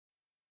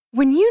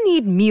When you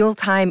need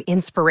mealtime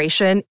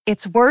inspiration,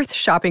 it's worth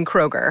shopping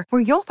Kroger,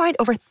 where you'll find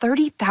over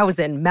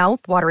 30,000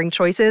 mouth-watering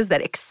choices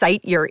that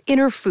excite your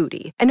inner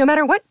foodie. And no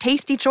matter what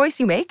tasty choice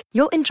you make,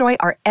 you'll enjoy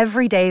our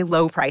everyday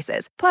low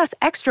prices, plus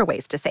extra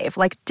ways to save,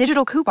 like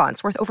digital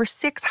coupons worth over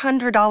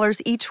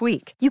 $600 each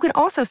week. You can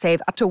also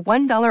save up to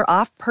 $1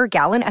 off per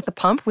gallon at the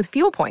pump with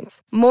fuel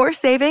points. More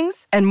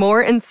savings and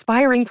more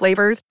inspiring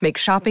flavors make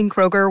shopping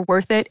Kroger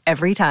worth it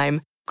every time.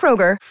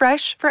 Kroger,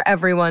 fresh for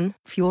everyone.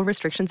 Fuel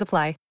restrictions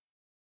apply.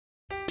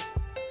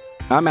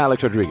 I'm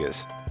Alex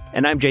Rodriguez.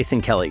 And I'm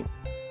Jason Kelly.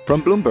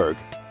 From Bloomberg,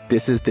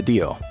 this is The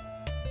Deal.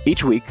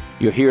 Each week,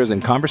 you'll hear us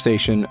in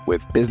conversation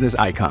with business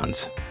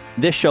icons.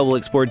 This show will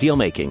explore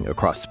deal-making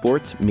across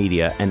sports,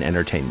 media, and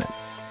entertainment.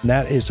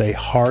 That is a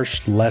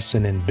harsh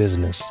lesson in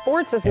business.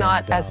 Sports is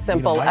not as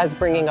simple as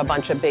bringing a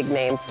bunch of big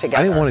names together.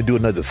 I didn't want to do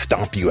another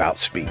stomp you out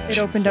speech. It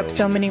opened up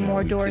so many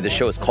more doors. The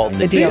show is called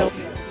The Deal.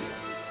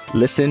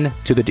 Listen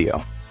to The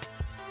Deal.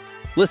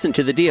 Listen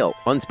to The Deal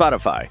on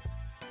Spotify.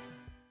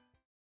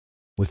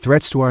 With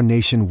threats to our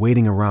nation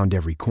waiting around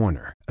every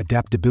corner,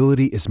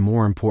 adaptability is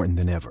more important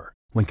than ever.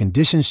 When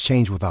conditions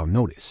change without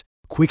notice,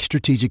 quick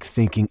strategic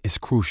thinking is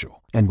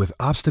crucial. And with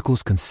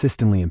obstacles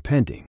consistently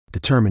impending,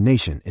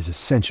 determination is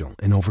essential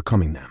in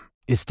overcoming them.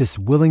 It's this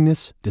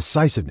willingness,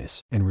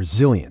 decisiveness, and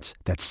resilience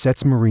that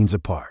sets Marines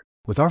apart.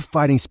 With our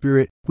fighting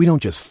spirit, we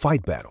don't just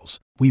fight battles,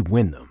 we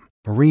win them.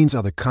 Marines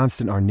are the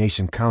constant our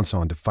nation counts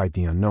on to fight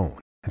the unknown.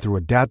 And through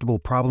adaptable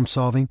problem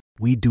solving,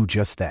 we do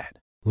just that.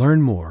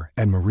 Learn more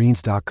at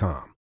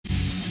marines.com.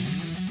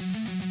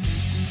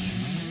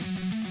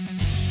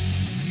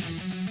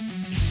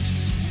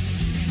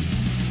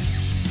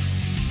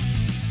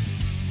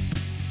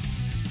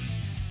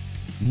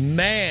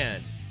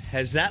 Man,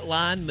 has that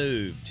line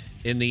moved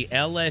in the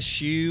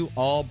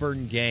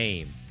LSU-Auburn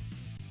game.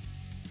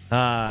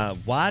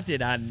 Why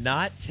did I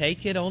not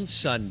take it on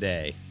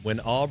Sunday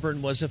when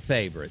Auburn was a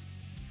favorite?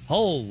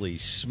 Holy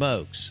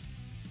smokes.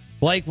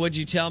 Blake, what'd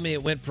you tell me?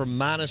 It went from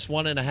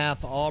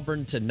 -1.5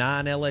 Auburn to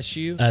 9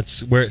 LSU?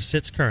 That's where it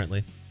sits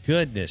currently.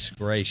 Goodness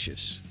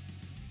gracious.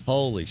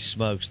 Holy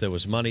smokes, there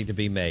was money to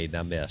be made, and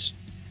I missed.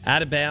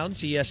 Out of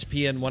Bounds,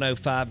 ESPN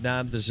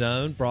 105.9 The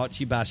Zone, brought to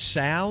you by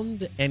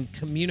Sound and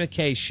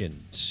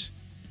Communications.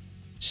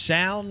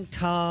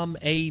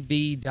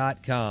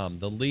 SoundcomAV.com,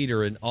 the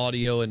leader in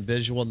audio and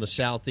visual in the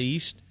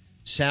Southeast.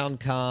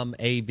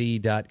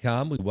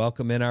 SoundcomAV.com. We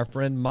welcome in our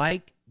friend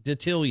Mike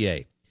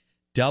Detillier,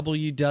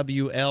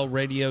 WWL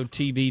Radio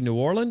TV New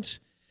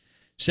Orleans,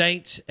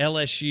 Saints,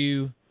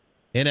 LSU,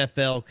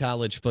 NFL,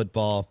 college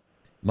football.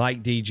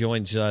 Mike D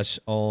joins us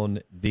on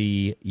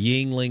the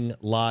Yuengling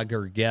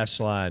Lager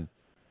guest line.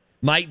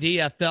 Mike D,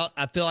 I feel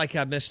like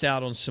I missed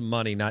out on some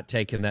money not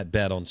taking that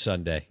bet on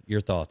Sunday. Your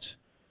thoughts?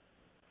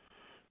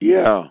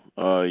 Yeah,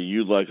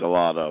 you like a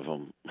lot of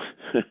them.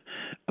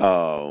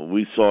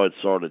 We saw it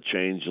sort of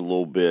change a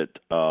little bit.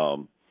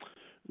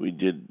 We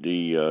did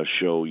the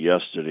show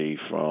yesterday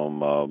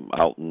from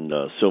out in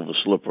Silver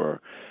Slipper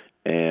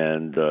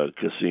and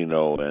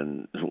Casino,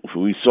 and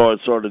we saw it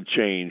sort of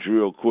change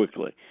real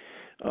quickly.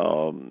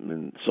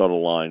 And sort of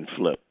line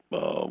flip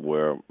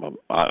where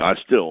I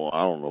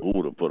don't know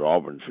who to put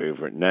Auburn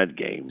favorite in that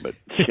game, but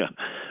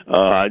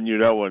I knew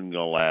that wasn't going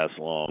to last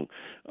long.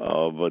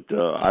 But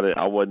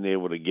I wasn't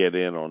able to get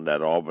in on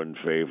that Auburn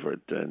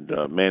favorite, and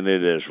man,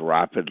 it has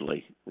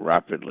rapidly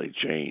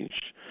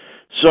changed.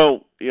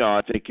 So,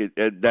 I think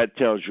that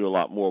tells you a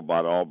lot more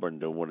about Auburn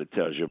than what it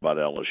tells you about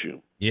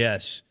LSU.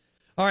 Yes.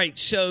 All right,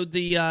 so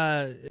the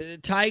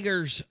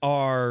Tigers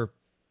are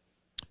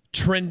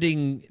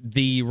trending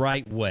the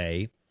right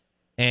way,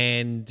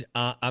 and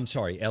I'm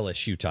sorry,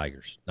 LSU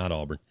Tigers, not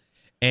Auburn.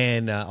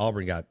 And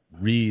Auburn got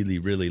really,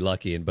 really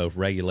lucky in both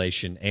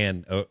regulation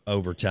and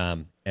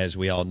overtime, as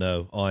we all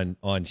know,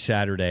 on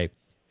Saturday.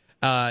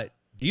 Do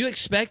you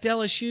expect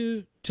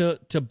LSU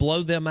to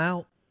blow them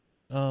out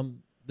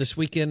this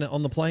weekend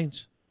on the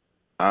Plains?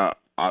 I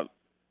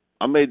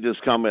made this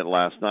comment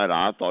last night.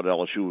 I thought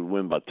LSU would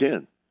win by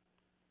 10.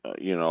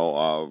 I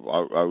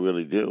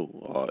really do.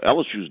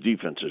 LSU's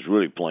defense is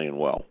really playing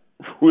well.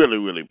 Really,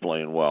 really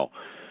playing well.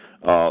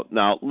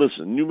 Now,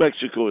 listen, New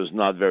Mexico is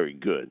not very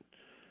good.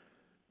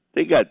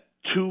 They got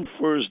 2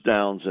 first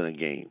downs in a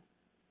game.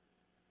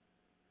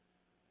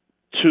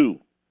 2.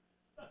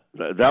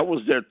 That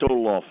was their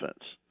total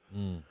offense.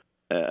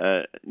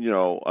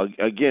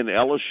 Again,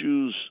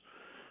 LSU's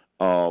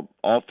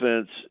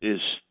offense is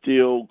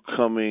still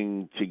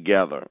coming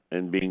together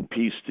and being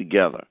pieced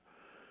together.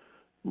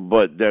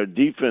 But their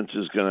defense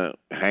is going to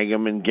hang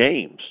them in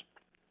games.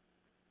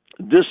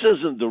 This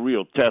isn't the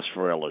real test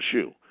for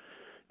LSU.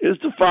 It's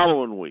the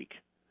following week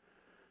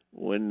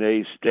when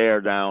they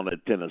stare down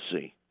at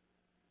Tennessee.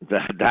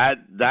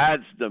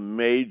 That's the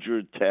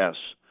major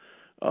test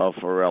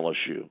for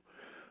LSU.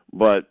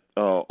 But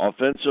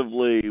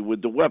offensively,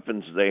 with the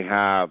weapons they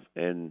have,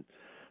 and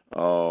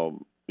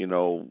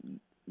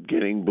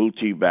getting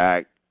Booty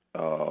back,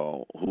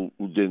 who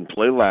didn't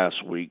play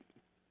last week.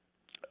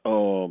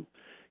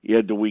 He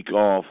had the week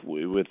off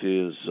with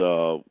his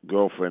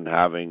girlfriend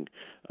having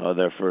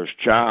their first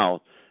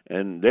child,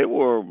 and they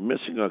were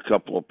missing a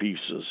couple of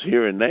pieces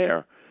here and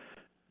there.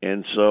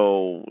 And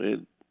so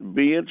it'd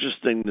be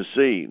interesting to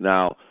see.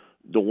 Now,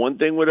 the one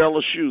thing with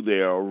LSU,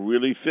 they are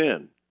really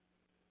thin.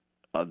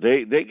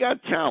 They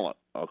got talent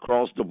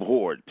across the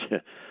board.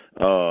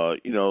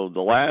 The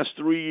last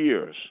 3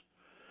 years,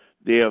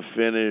 they have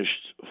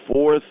finished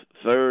fourth,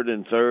 third,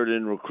 and third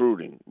in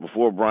recruiting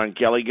before Brian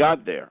Kelly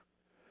got there.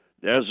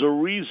 There's a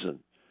reason.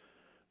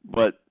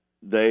 But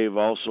they've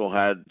also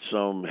had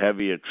some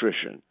heavy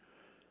attrition.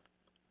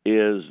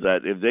 Is that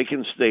if they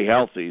can stay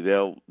healthy,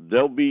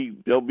 they'll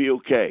be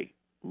okay.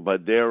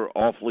 But they're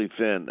awfully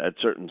thin at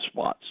certain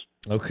spots.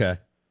 Okay.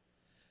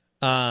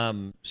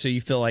 So you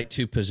feel like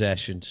 2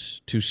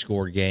 possessions,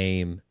 2-score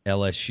game,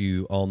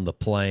 LSU on the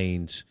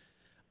Plains.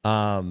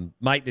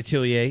 Mike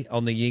Detillier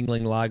on the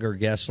Yingling Lager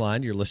guest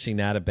line. You're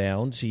listening Out of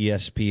Bounds,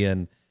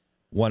 ESPN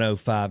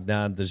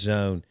 105.9 The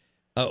Zone.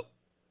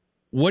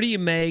 What do you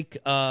make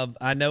of,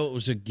 I know it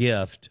was a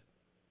gift,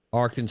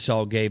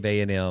 Arkansas gave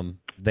A&M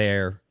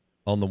there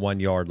on the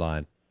 1-yard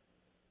line.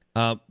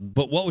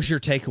 But what was your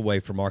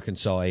takeaway from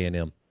Arkansas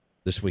A&M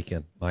this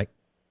weekend, Mike?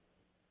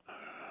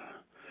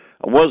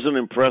 I wasn't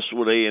impressed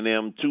with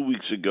A&M 2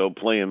 weeks ago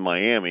playing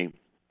Miami,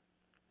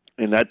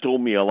 and that told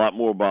me a lot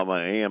more about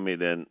Miami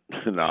than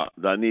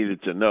I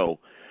needed to know.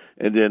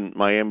 And then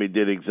Miami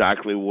did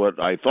exactly what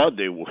I thought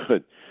they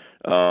would.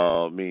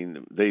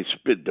 They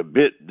spit the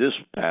bit this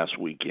past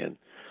weekend.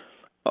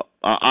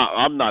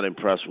 I'm not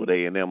impressed with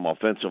A&M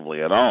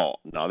offensively at all.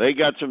 Now, they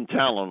got some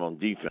talent on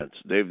defense.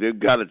 They've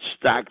got it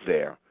stacked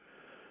there.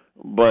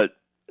 But,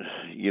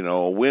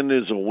 a win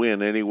is a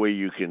win any way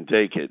you can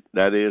take it.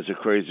 That is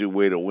a crazy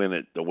way to win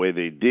it the way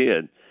they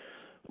did.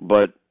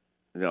 But,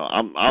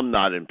 I'm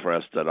not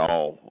impressed at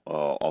all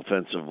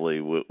offensively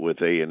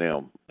with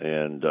A&M.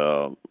 And,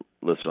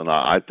 listen,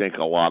 I think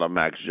a lot of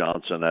Max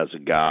Johnson as a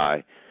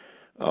guy.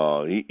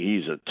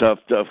 He's a tough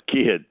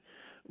kid.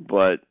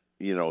 But,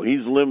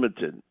 he's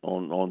limited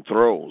on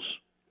throws.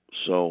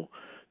 So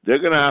they're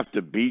going to have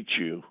to beat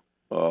you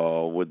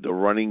with the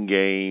running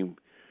game,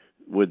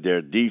 with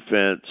their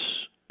defense,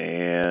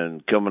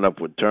 and coming up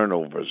with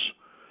turnovers.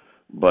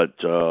 But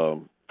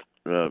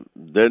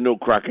they're no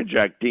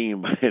crackerjack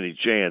team by any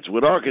chance.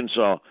 With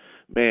Arkansas,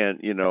 man,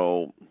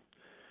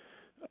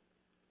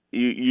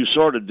 you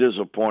sort of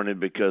disappointed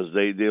because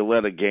they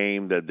let a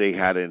game that they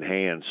had in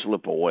hand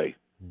slip away.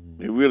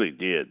 They really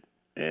did.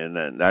 And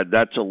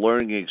that's a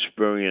learning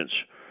experience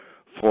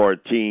for a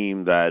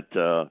team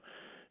that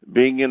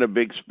being in a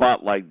big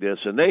spot like this,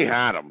 and they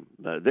had them.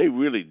 They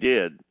really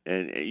did.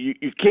 And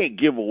you can't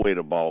give away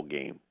the ball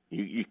game.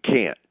 You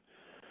can't.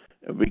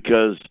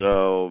 Because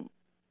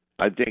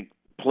I think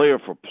player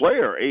for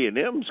player,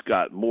 A&M's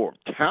got more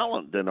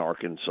talent than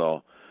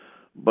Arkansas,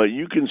 but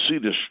you can see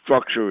the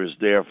structure is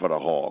there for the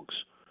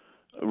Hogs.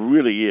 It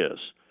really is.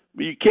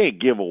 But you can't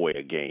give away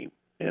a game,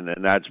 and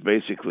that's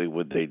basically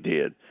what they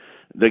did.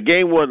 The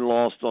game wasn't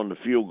lost on the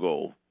field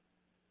goal.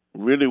 It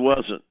really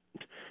wasn't.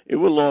 It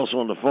was lost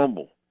on the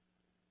fumble.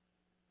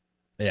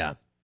 Yeah.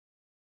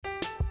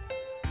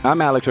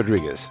 I'm Alex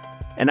Rodriguez.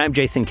 And I'm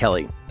Jason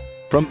Kelly.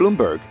 From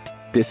Bloomberg,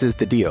 this is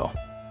The Deal.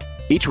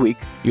 Each week,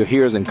 you'll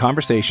hear us in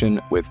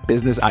conversation with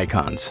business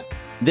icons.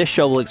 This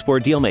show will explore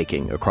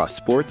deal-making across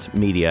sports,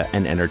 media,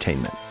 and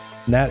entertainment.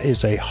 That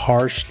is a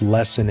harsh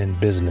lesson in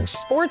business.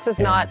 Sports is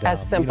not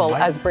as simple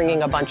as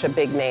bringing a bunch of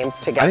big names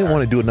together. I didn't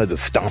want to do another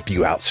stomp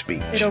you out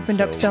speech. It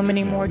opened up so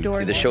many more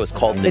doors. The show is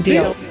called The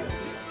Deal.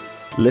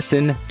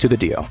 Listen to The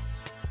Deal.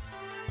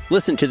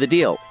 Listen to The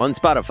Deal on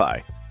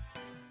Spotify.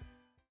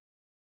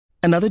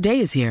 Another day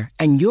is here,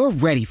 and you're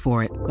ready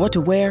for it. What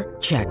to wear?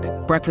 Check.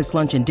 Breakfast,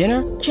 lunch, and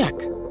dinner? Check.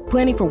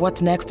 Planning for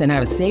what's next and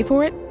how to save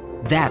for it?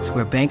 That's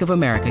where Bank of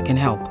America can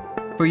help.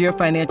 For your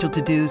financial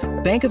to-dos,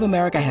 Bank of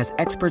America has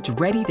experts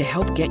ready to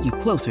help get you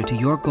closer to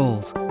your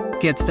goals.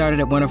 Get started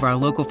at one of our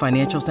local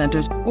financial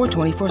centers or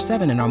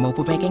 24/7 in our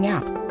mobile banking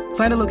app.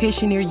 Find a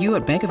location near you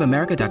at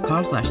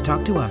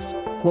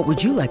bankofamerica.com/talktous. What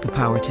would you like the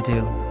power to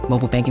do?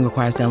 Mobile banking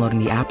requires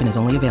downloading the app and is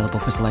only available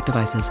for select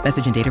devices.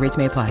 Message and data rates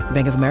may apply.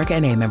 Bank of America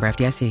N.A., member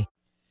FDIC.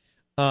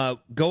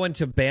 Going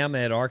to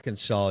Bama at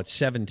Arkansas, it's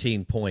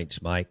 17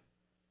 points, Mike.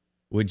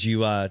 Would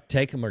you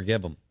take them or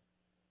give them?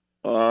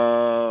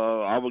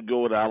 I would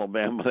go with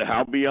Alabama.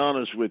 I'll be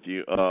honest with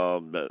you.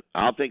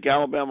 I think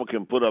Alabama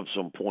can put up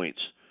some points.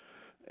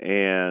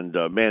 And,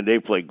 man, they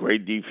play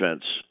great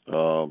defense.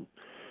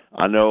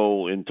 I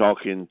know in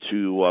talking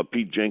to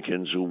Pete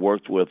Jenkins, who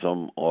worked with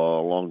them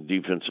along the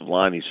defensive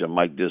line, he said,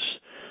 Mike,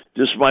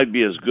 this might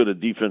be as good a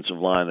defensive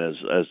line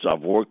as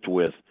I've worked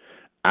with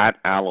at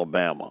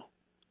Alabama.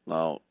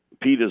 Now,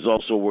 Pete has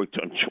also worked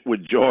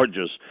with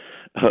Georgia's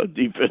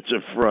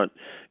defensive front.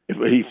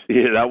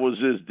 That was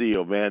his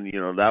deal, man.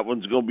 That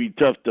one's going to be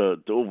tough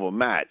to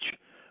overmatch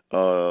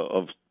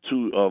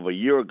of a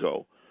year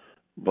ago.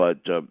 But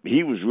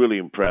he was really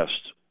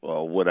impressed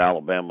what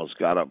Alabama's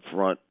got up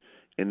front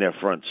in their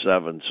front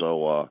seven.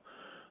 So,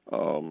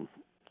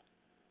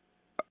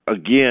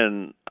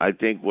 again, I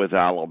think with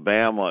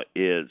Alabama,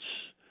 it's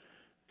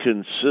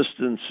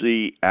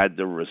consistency at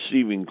the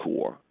receiving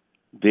core.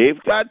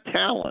 They've got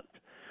talent,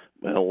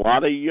 and a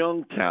lot of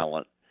young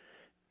talent,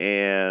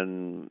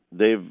 and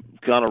they've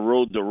kind of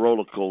rode the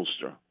roller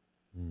coaster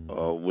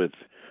with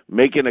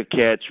making a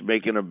catch,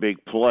 making a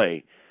big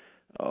play.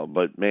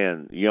 But,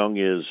 man, Young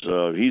is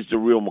he's the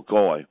real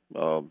McCoy.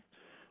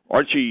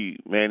 Archie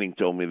Manning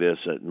told me this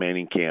at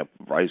Manning camp.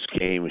 Bryce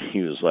came, and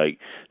he was like,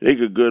 take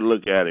a good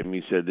look at him.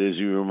 He said, does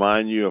he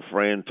remind you of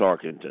Fran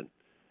Tarkenton?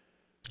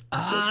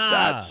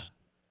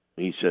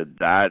 He said,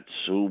 that's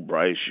who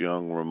Bryce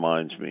Young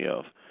reminds me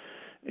of.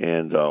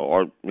 And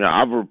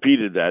I've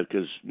repeated that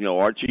because,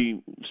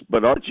 Archie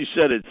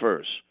said it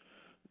first,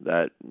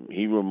 that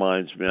he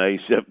reminds me. He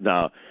said,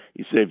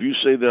 if you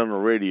say that on the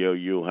radio,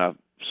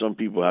 some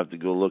people have to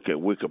go look at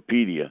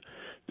Wikipedia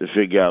to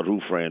figure out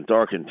who Fran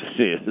Tarkenton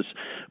is.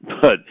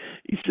 But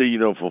he said,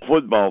 for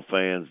football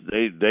fans,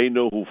 they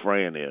know who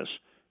Fran is.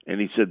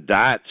 And he said,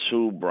 that's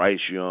who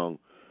Bryce Young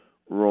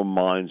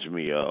reminds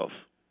me of.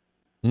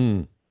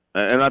 And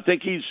I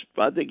think he's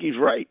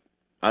right.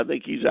 I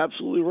think he's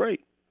absolutely right.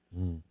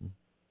 Mm-hmm.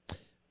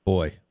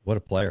 Boy, what a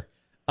player.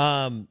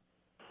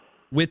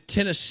 With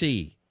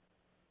Tennessee,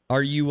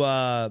 are you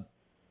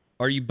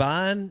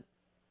buying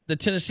the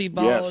Tennessee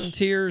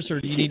Volunteers, or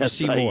do you need to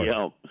see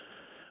more?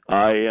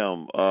 I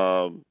am.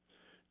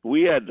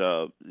 We had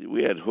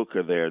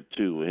Hooker there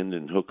too,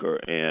 Hendon Hooker,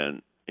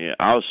 and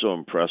I was so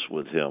impressed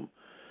with him.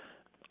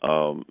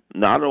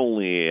 Not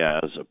only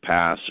as a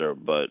passer,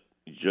 but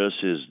just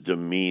his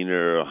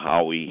demeanor,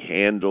 how he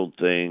handled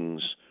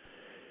things.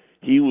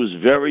 He was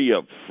very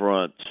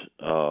upfront.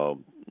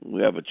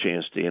 We have a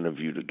chance to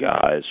interview the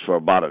guys for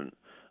about an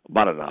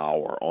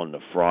hour on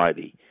the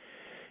Friday.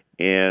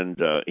 And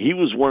he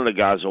was one of the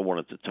guys I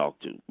wanted to talk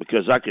to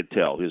because I could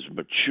tell his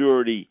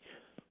maturity,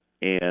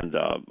 and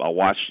I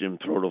watched him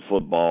throw the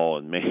football,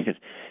 and, man,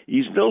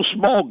 he's no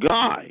small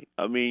guy.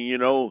 I mean,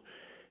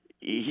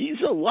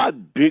 he's a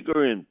lot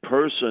bigger in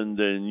person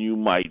than you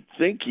might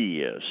think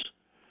he is.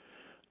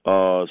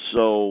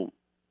 So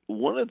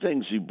one of the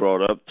things he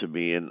brought up to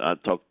me, and I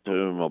talked to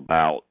him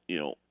about,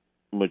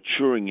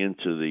 maturing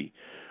into the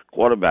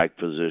quarterback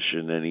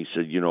position, and he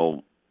said,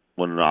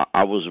 when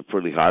I was a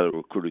pretty highly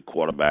recruited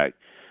quarterback,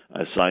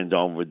 I signed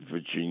on with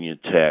Virginia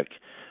Tech.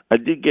 I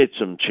did get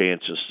some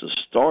chances to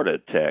start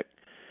at Tech.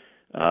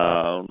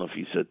 I don't know if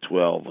he said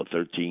 12 or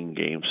 13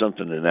 games,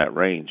 something in that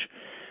range.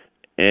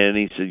 And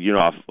he said,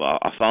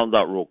 I found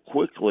out real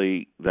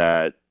quickly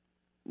that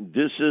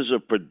this is a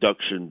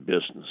production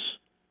business,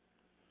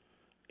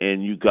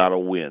 and you got to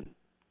win.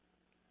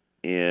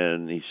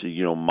 And he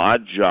said, my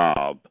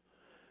job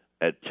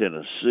at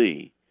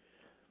Tennessee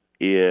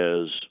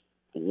is,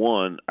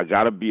 one, I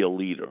got to be a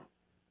leader.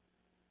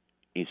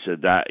 He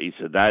said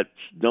that's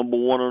number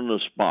one on the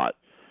spot.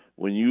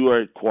 When you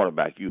are a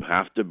quarterback, you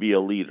have to be a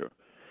leader.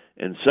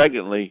 And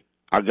secondly,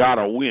 I got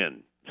to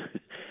win.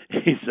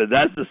 He said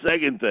that's the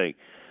second thing,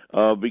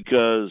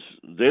 because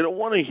they don't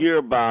want to hear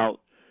about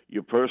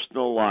your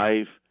personal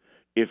life,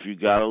 if you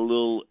got a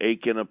little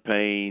ache and a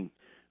pain,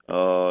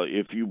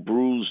 if you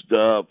bruised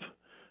up,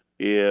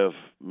 if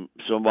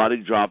somebody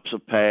drops a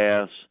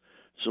pass,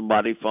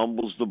 somebody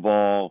fumbles the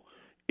ball.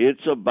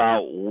 It's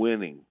about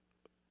winning.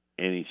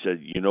 And he said,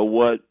 you know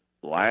what?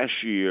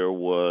 Last year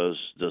was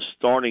the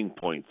starting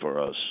point for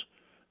us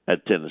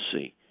at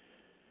Tennessee.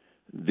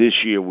 This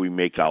year we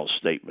make our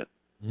statement.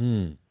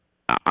 And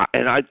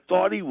I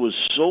thought he was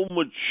so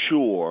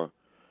mature.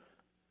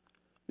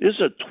 This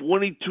is a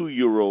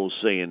 22-year-old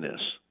saying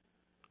this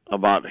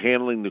about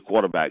handling the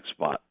quarterback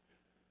spot.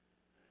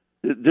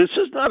 This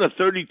is not a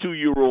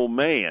 32-year-old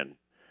man.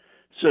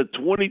 It's a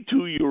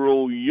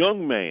 22-year-old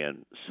young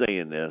man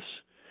saying this,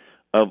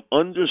 of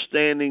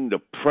understanding the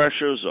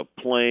pressures of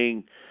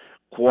playing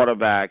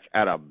quarterback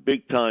at a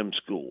big-time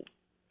school.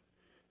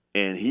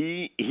 And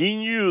he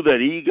knew that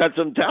he got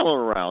some talent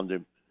around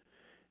him,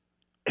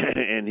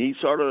 and he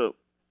sort of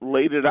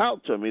laid it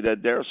out to me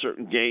that there are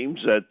certain games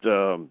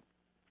that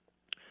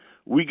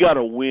we got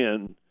to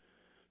win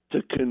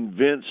to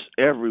convince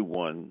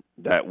everyone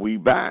that we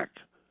back.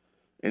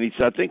 And he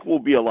said, I think we'll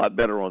be a lot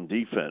better on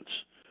defense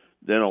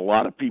than a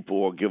lot of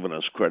people are giving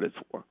us credit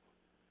for.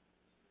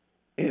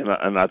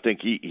 And I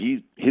think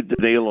he hit the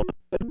nail on the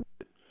head.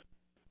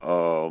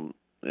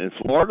 And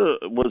Florida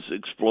was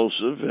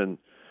explosive, and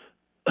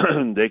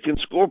they can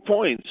score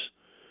points.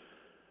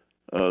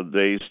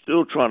 They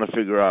still trying to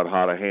figure out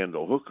how to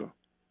handle Hooker.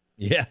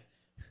 Yeah.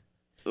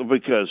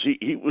 Because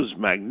he was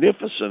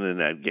magnificent in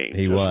that game.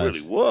 He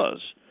really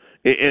was.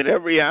 In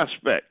every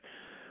aspect.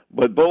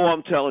 But, Bo,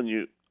 I'm telling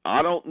you,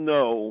 I don't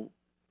know.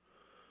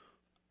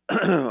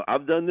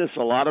 I've done this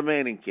a lot of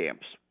Manning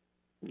camps,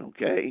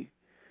 okay?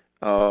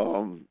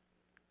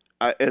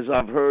 As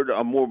I've heard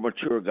a more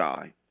mature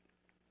guy,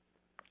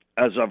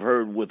 as I've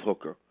heard with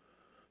Hooker,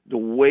 the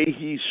way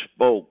he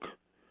spoke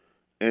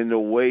and the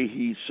way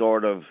he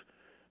sort of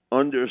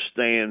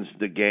understands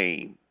the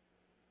game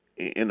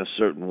in a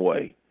certain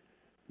way,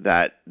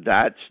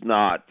 that's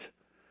not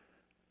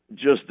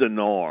just the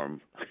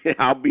norm.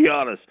 I'll be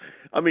honest.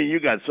 I mean, you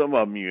got some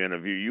of them you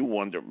interview, you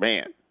wonder,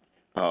 man,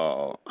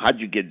 how'd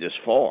you get this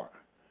far?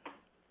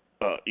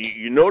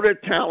 You know they're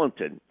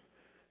talented,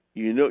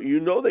 You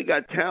know they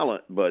got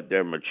talent, but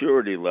their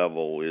maturity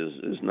level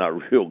is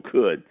not real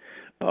good.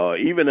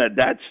 Even at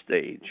that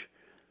stage,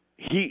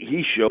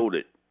 he showed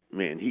it.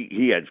 Man,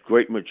 he has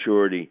great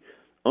maturity,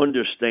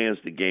 understands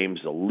the game,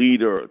 is a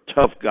leader, a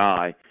tough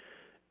guy,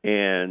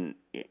 and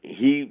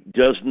he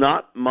does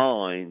not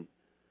mind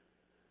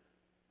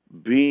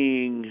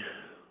being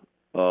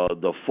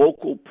the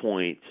focal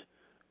point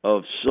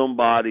of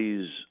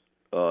somebody's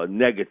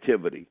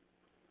negativity,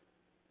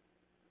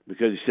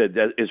 because he said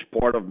that is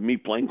part of me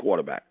playing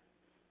quarterback.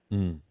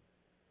 And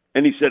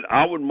he said,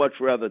 I would much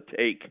rather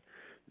take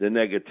the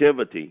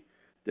negativity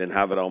than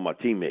have it on my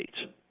teammates.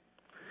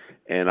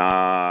 And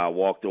I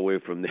walked away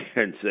from there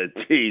and said,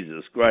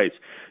 Jesus Christ,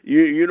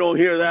 you don't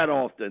hear that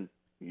often.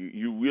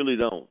 You really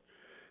don't.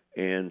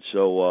 And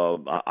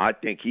so I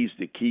think he's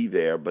the key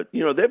there. But,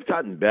 they've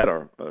gotten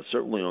better,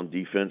 certainly on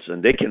defense,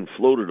 and they can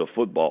flow to the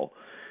football.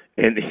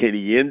 And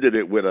he ended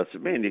it with, I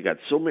said, man, you got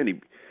so many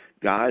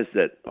guys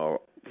that are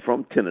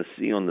from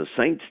Tennessee on the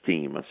Saints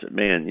team. I said,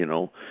 man,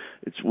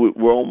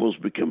 we're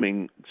almost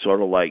becoming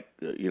sort of like,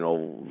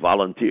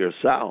 Volunteer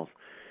South.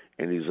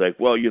 And he's like,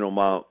 well,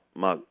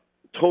 my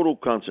total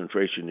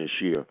concentration this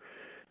year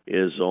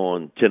is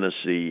on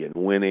Tennessee and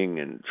winning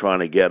and trying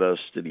to get us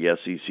to the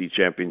SEC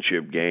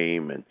championship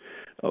game and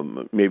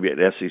maybe an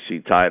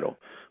SEC title.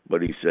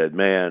 But he said,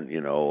 man,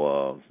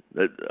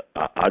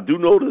 I do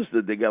notice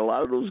that they got a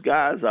lot of those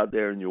guys out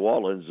there in New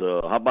Orleans.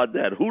 How about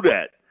that? Who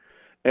that?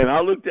 And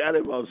I looked at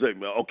him. I was like,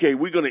 okay,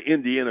 we're going to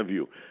end the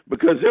interview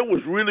because it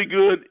was really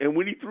good. And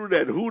when he threw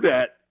that who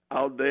that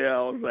out there,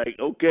 I was like,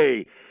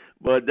 okay.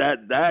 But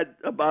that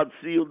about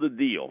sealed the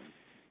deal.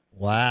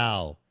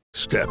 Wow.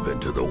 Step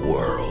into the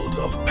world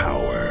of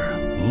power,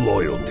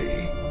 loyalty,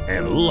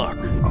 and luck.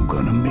 I'm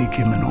going to make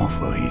him an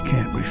offer he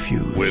can't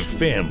refuse. With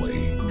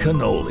family,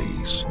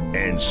 cannolis,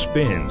 and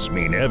spins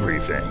mean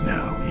everything.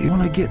 Now, you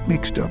want to get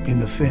mixed up in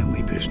the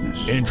family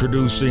business.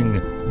 Introducing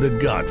The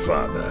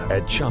Godfather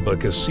at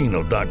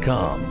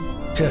ChumbaCasino.com.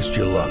 Test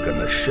your luck in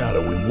the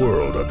shadowy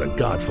world of The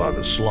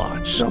Godfather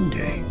slot.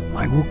 Someday,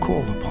 I will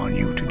call upon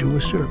you to do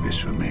a service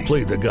for me.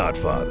 Play The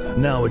Godfather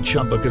now at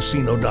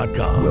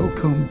ChumbaCasino.com.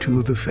 Welcome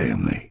to the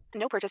family.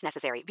 No purchase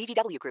necessary.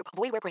 VGW Group.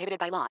 Void where prohibited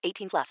by law.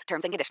 18+.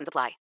 Terms and conditions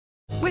apply.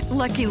 With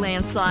Lucky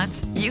Land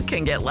Slots, you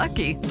can get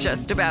lucky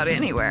just about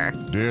anywhere.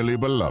 Dearly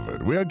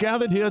beloved, we are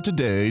gathered here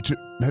today to...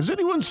 Has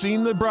anyone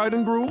seen the bride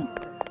and groom?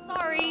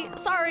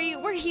 Sorry,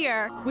 we're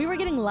here. We were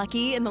getting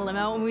lucky in the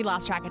limo and we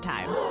lost track of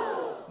time.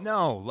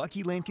 No,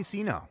 Lucky Land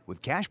Casino.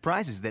 With cash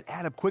prizes that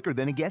add up quicker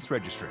than a guest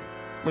registry.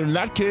 In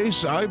that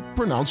case, I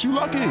pronounce you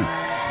lucky.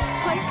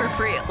 Play for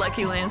free at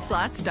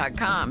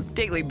LuckyLandSlots.com.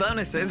 Daily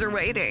bonuses are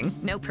waiting.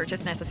 No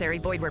purchase necessary.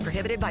 Void where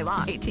prohibited by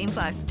law.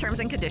 18+. Terms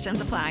and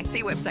conditions apply.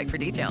 See website for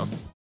details.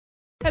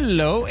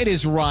 Hello, it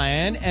is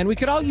Ryan, and we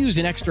could all use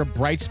an extra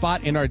bright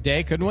spot in our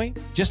day, couldn't we?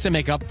 Just to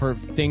make up for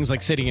things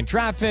like sitting in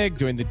traffic,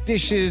 doing the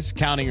dishes,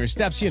 counting your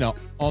steps,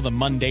 all the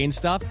mundane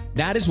stuff.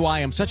 That is why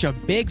I'm such a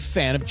big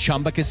fan of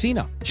Chumba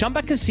Casino.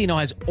 Chumba Casino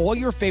has all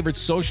your favorite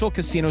social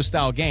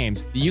casino-style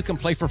games that you can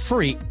play for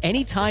free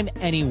anytime,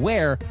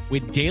 anywhere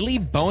with daily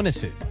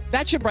bonuses.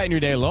 That should brighten your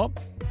day a little.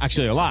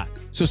 Actually, a lot.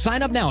 So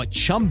sign up now at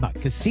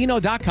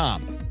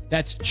ChumbaCasino.com.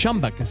 That's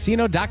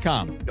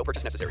ChumbaCasino.com. No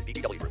purchase necessary.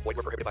 VGW Group. Void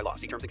where prohibited by law.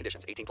 See terms and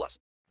conditions.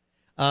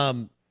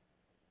 18+.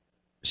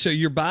 So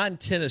you're buying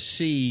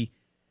Tennessee.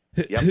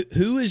 Yep.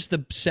 Who is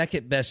the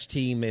second best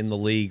team in the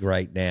league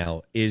right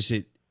now? Is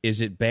it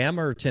Bama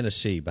or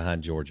Tennessee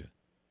behind Georgia?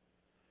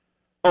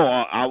 Oh,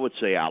 I would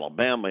say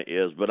Alabama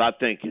is, but I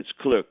think it's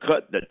clear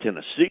cut that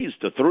Tennessee is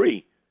the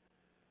 3.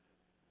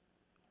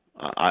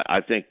 I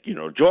think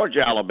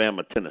Georgia,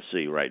 Alabama,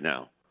 Tennessee right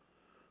now.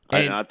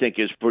 And I think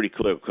it's pretty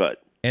clear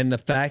cut. And the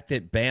fact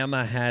that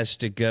Bama has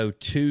to go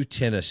to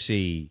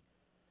Tennessee,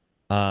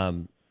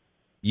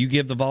 you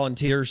give the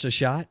Volunteers a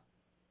shot?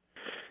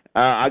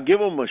 I give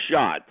them a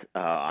shot.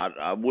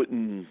 I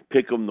wouldn't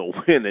pick them to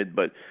win it,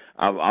 but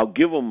I'll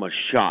give them a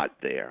shot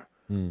there.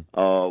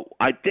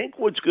 I think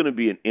what's going to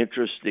be an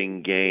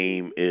interesting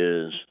game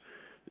is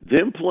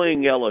them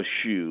playing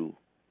LSU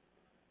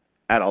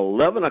at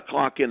 11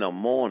 o'clock in the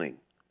morning.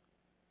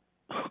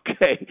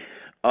 Okay.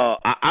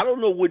 I don't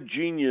know what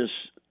genius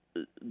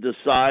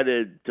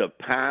decided to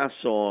pass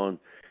on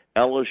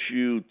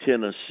LSU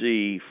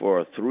Tennessee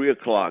for a 3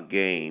 o'clock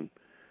game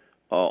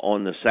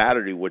on the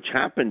Saturday, which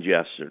happened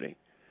yesterday.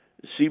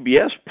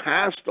 CBS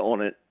passed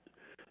on it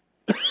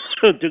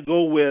to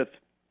go with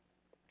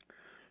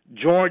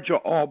Georgia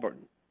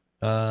Auburn.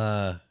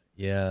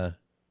 Yeah.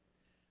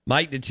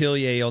 Mike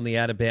Detillier on the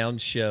Out of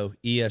Bounds show,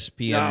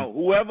 ESPN. Now,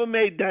 whoever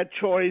made that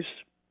choice,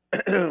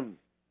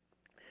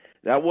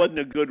 that wasn't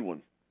a good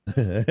one.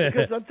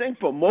 Because I think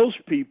for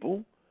most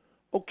people,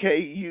 okay,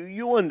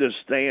 you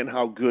understand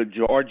how good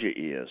Georgia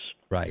is.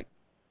 Right.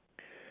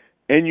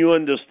 And you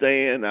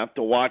understand,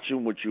 after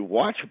watching what you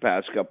watched the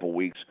past couple of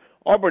weeks,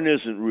 Auburn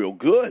isn't real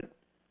good.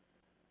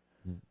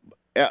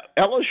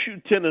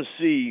 LSU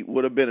Tennessee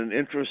would have been an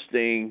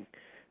interesting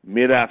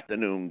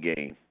mid-afternoon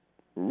game.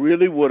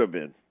 Really would have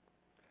been.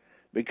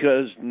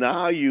 Because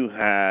now you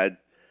had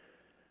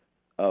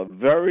a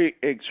very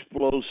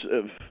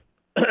explosive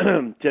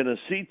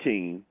Tennessee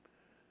team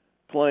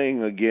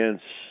playing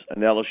against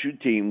an LSU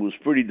team who's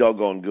pretty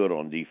doggone good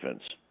on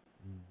defense.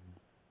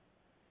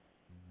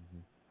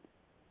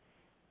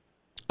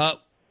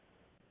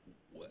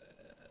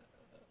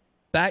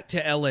 Back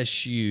to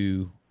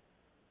LSU.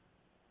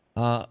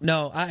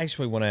 No, I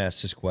actually want to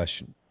ask this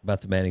question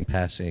about the Manning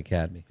Passing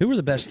Academy. Who were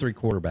the best 3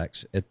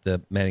 quarterbacks at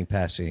the Manning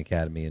Passing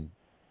Academy in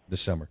the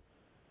summer?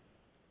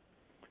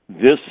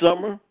 This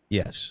summer?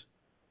 Yes.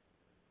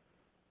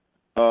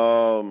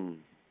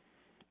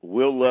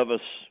 Will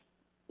Levis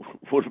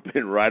would have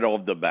been right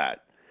off the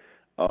bat.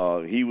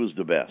 He was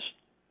the best.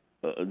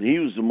 He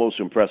was the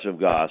most impressive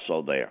guy I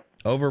saw there.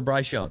 Over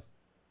Bryce Young?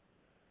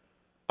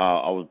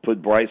 I would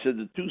put Bryce at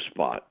the 2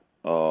 spot.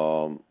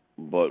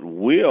 But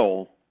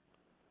Will,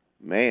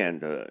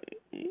 man,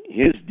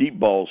 his deep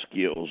ball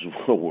skills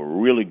were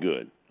really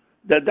good.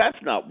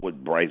 That's not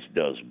what Bryce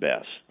does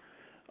best.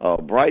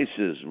 Bryce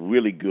is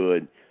really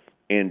good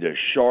in the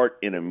short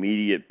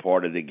intermediate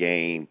part of the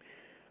game.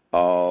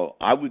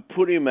 I would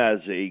put him as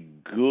a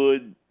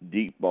good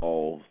deep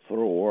ball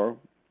thrower,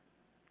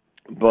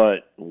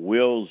 but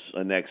Will's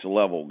a next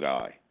level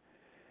guy.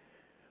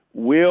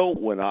 Will,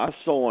 when I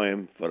saw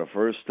him for the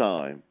first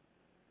time,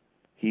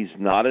 he's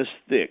not as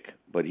thick,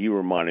 but he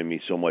reminded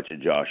me so much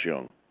of Josh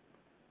Young.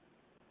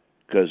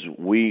 Because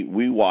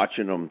we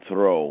watching him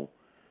throw,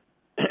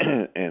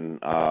 and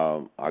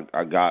I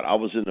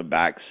was in the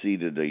back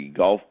seat of the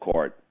golf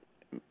cart,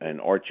 and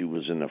Archie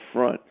was in the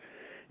front.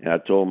 And I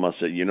told him, I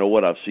said, you know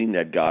what? I've seen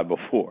that guy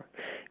before.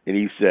 And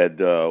he said,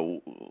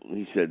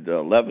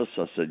 Levis?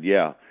 I said,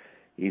 yeah.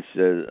 He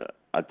said,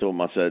 I told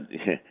him, I said,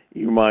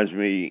 he reminds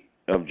me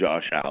of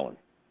Josh Allen.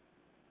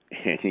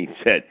 And he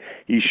said,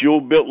 he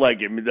sure built like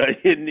him,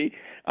 didn't he?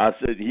 I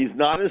said, he's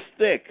not as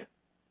thick.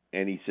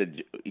 And he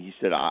said,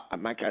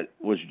 my God,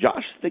 was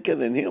Josh thicker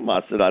than him?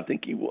 I said, I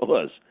think he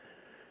was.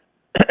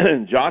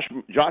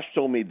 Josh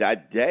told me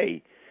that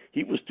day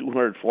he was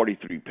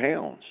 243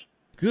 pounds.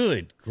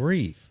 Good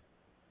grief.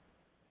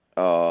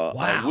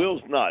 Wow.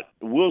 Will's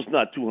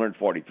not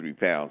 243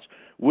 pounds.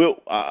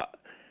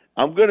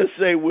 I'm going to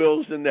say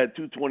Will's in that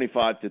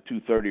 225 to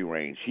 230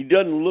 range. He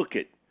doesn't look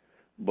it,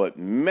 but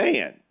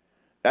man,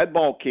 that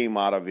ball came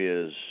out of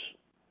his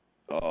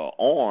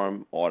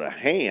arm or the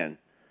hand,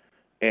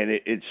 and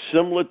it's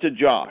similar to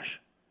Josh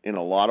in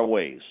a lot of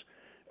ways.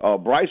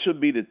 Bryce would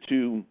be the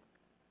 2,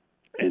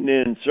 and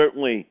then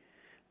certainly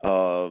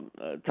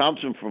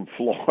Thompson from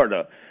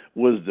Florida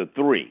was the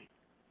 3.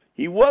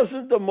 He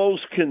wasn't the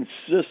most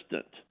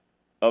consistent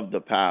of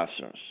the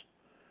passers.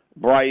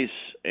 Bryce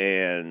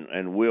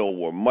and Will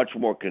were much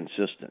more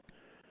consistent.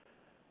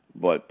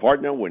 But,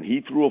 partner, when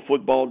he threw a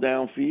football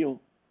downfield,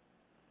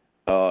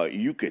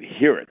 you could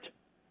hear it.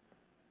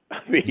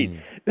 I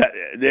mean,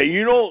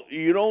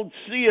 you don't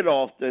see it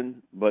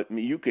often, but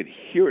you could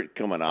hear it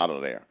coming out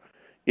of there.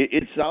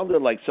 It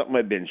sounded like something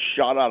had been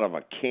shot out of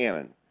a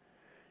cannon.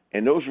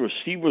 And those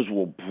receivers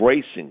were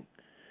bracing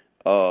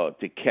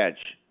to catch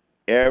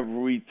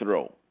every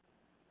throw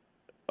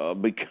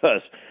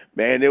because,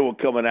 man, they were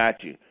coming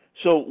at you.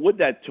 So what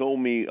that told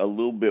me a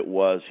little bit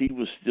was he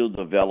was still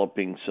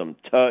developing some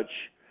touch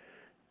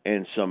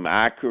and some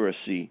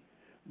accuracy,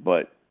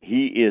 but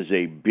he is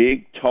a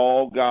big,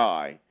 tall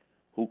guy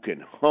who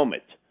can hum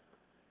it.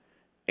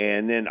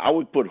 And then I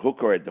would put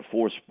Hooker at the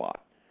 4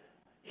 spot.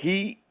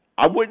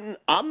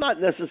 I'm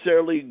not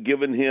necessarily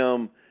giving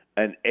him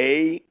an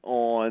A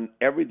on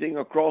everything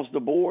across the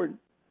board,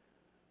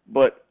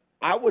 but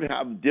I would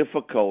have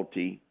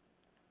difficulty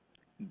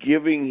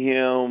giving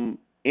him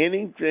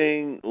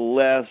anything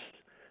less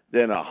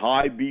than a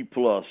high B+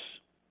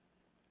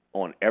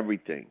 on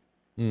everything.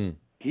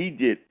 He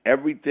did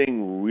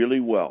everything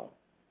really well.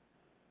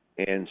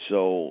 And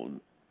so,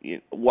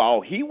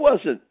 while he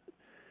wasn't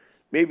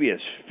maybe as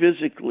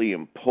physically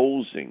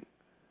imposing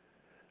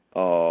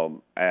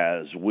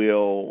as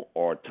Will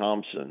or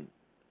Thompson,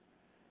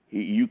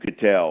 you could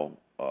tell,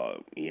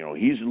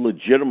 he's a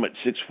legitimate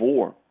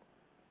 6'4",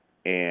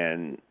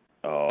 and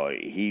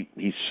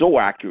he's so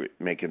accurate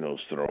making those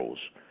throws.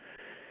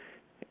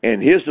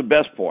 And here's the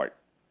best part.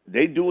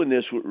 They're doing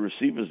this with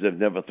receivers they've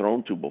never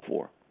thrown to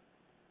before.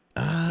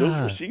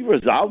 Those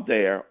receivers out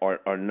there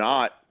are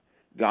not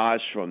guys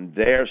from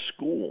their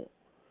school.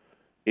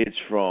 It's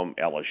from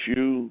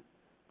LSU,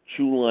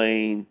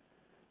 Tulane,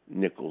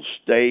 Nicholls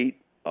State,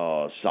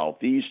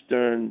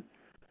 Southeastern.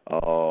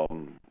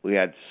 We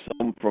had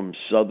some from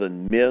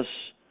Southern Miss,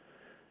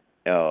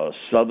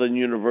 Southern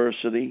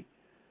University.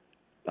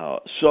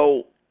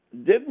 So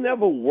they've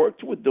never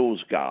worked with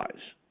those guys.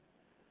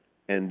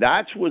 And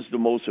that's what's the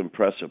most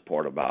impressive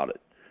part about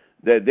it.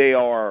 That they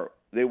were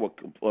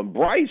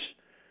Bryce,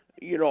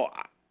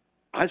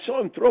 I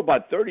saw him throw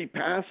about 30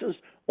 passes.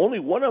 Only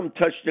one of them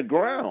touched the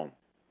ground.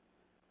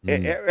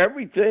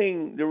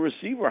 Everything the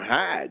receiver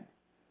had,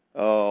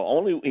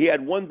 he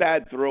had one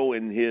bad throw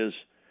in his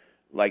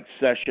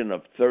session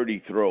of 30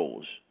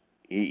 throws.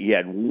 He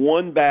had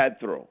one bad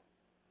throw,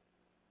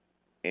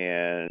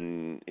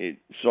 and it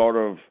sort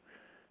of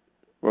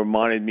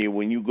reminded me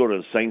when you go to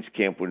the Saints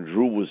camp when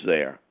Drew was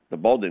there, the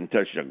ball didn't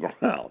touch the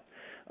ground.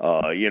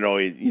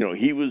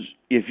 He was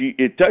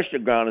it touched the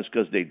ground, it's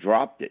because they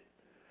dropped it,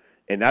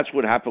 and that's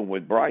what happened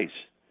with Bryce.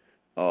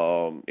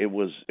 It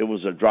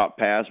was a drop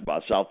pass by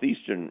a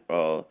Southeastern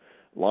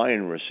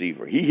Lion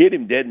receiver. He hit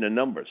him dead in the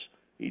numbers.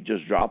 He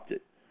just dropped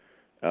it.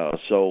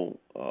 So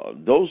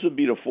those would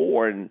be the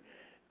four, and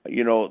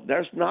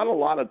there's not a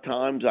lot of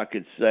times I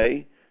could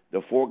say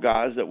the four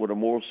guys that were the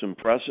most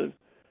impressive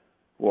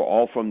were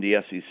all from the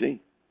SEC.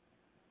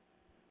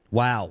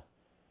 Wow.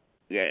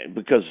 Yeah,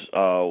 because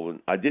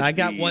I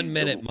got 1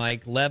 minute,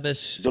 Mike.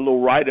 Levis. The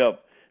little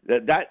write-up.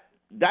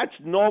 That's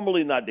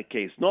normally not the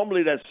case.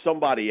 Normally that's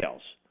somebody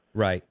else.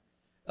 Right.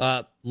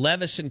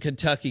 Levis and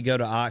Kentucky go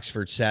to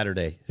Oxford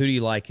Saturday. Who do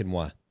you like and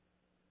why?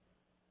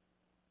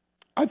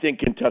 I think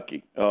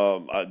Kentucky.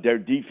 Their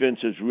defense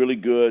is really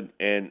good,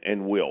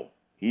 and Will.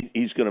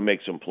 He's going to make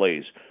some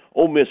plays.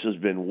 Ole Miss has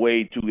been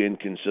way too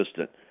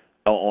inconsistent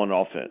on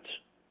offense.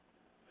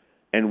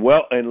 And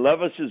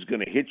Levis is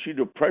going to hit you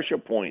to pressure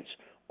points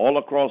all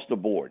across the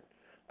board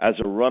as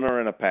a runner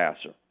and a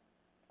passer.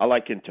 I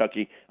like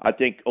Kentucky. I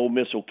think Ole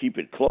Miss will keep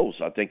it close.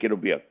 I think it'll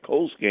be a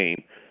close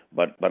game,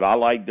 but I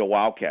like the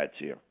Wildcats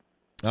here.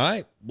 All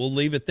right, we'll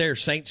leave it there.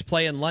 Saints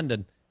play in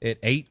London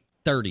at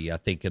 8:30, I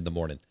think, in the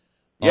morning.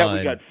 Yeah,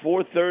 we got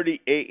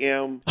 4:30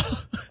 a.m.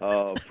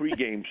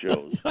 pregame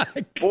shows.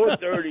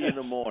 4:30 in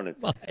the morning.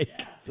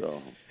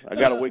 So I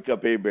got to wake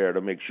up Hebert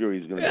to make sure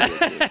he's going to get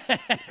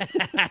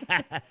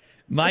it.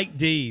 Mike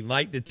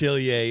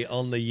Detillier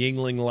on the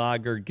Yuengling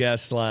Lager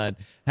guest line.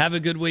 Have a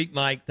good week,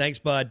 Mike. Thanks,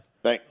 bud.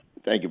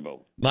 Thank you, Bo.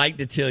 Mike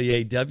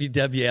Detillier,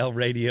 WWL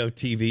Radio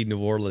TV New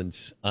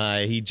Orleans.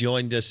 He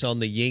joined us on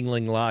the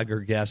Yuengling Lager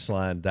guest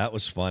line. That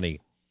was funny.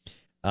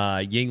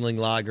 Yuengling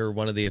Lager,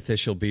 one of the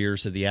official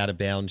beers of the Out of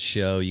Bounds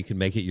show. You can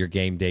make it your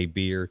game day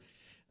beer.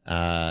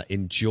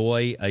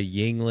 Enjoy a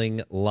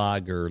Yuengling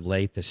Lager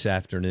late this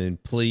afternoon.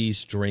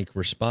 Please drink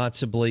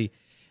responsibly.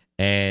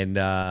 And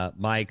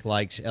Mike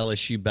likes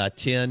LSU by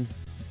 10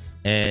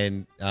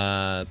 and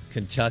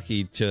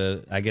Kentucky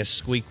to, I guess,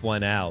 squeak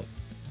one out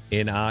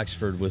in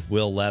Oxford with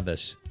Will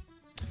Levis.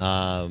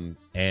 And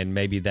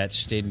maybe that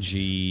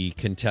stingy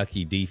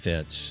Kentucky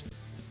defense.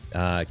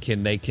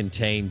 Can they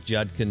contain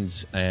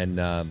Judkins and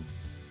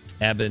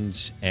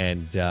Evans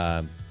and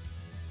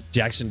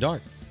Jackson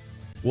Dart?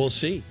 We'll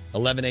see.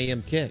 11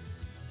 a.m. kick.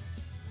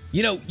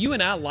 You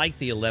and I like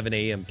the 11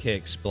 a.m.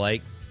 kicks,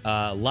 Blake.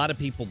 A lot of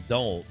people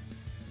don't.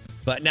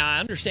 But now I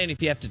understand if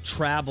you have to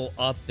travel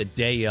up the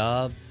day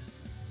of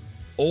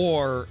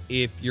or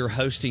if you're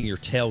hosting your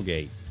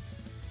tailgate.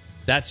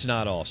 That's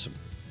not awesome.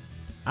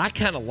 I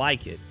kind of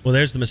like it. Well,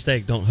 there's the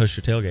mistake. Don't host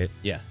your tailgate.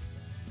 Yeah.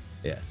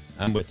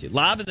 I'm with you.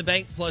 Live in the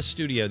Bank Plus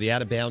studio, the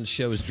Out of Bounds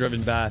show is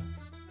driven by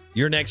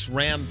your next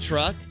Ram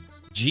truck,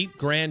 Jeep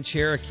Grand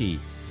Cherokee,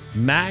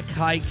 Mac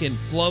Hike in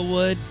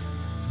Flowood.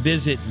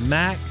 Visit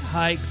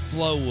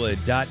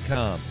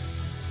MacHikeFlowood.com.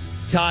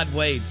 Todd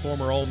Wade,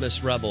 former Ole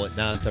Miss Rebel at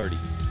 9:30.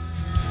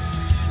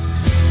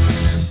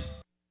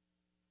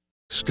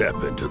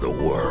 Step into the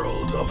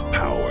world of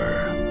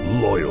power,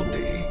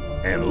 loyalty,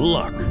 and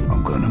luck.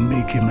 I'm going to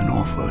make him an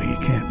offer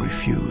he can't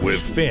refuse. With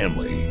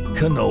family,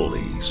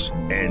 cannolis,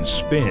 and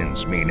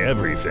spins mean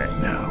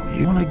everything. Now,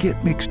 you want to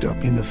get mixed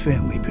up in the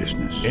family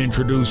business.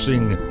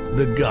 Introducing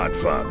The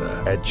Godfather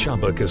at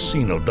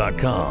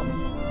ChumbaCasino.com.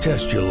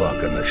 Test your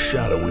luck in the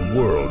shadowy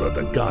world of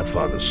The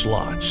Godfather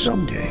slot.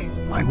 Someday,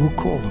 I will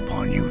call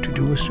upon you to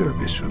do a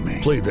service for me.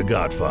 Play The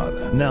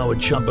Godfather now at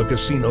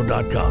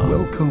ChumbaCasino.com.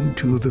 Welcome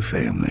to the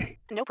family.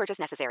 No purchase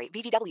necessary.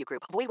 VGW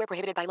Group. Void where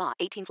prohibited by law.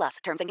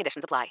 18+. Terms and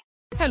conditions apply.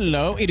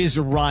 Hello, it is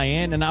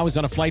Ryan, and I was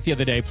on a flight the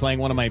other day playing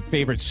one of my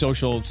favorite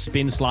social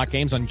spin slot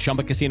games on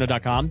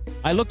ChumbaCasino.com.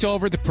 I looked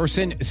over at the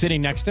person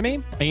sitting next to me,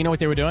 and you know what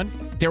they were doing?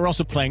 They were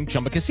also playing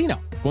Chumba Casino.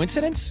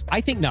 Coincidence?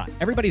 I think not.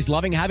 Everybody's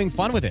loving having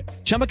fun with it.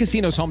 Chumba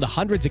Casino is home to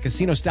hundreds of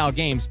casino-style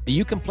games that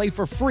you can play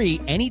for free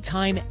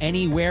anytime,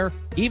 anywhere,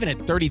 even at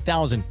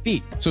 30,000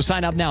 feet. So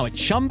sign up now at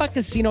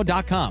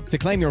ChumbaCasino.com to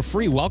claim your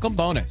free welcome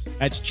bonus.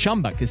 That's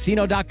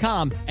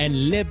ChumbaCasino.com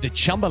and live the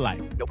Chumba life.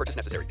 No purchase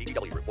necessary.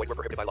 VGW Group. Void where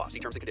prohibited by law. See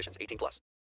terms and conditions. 18+.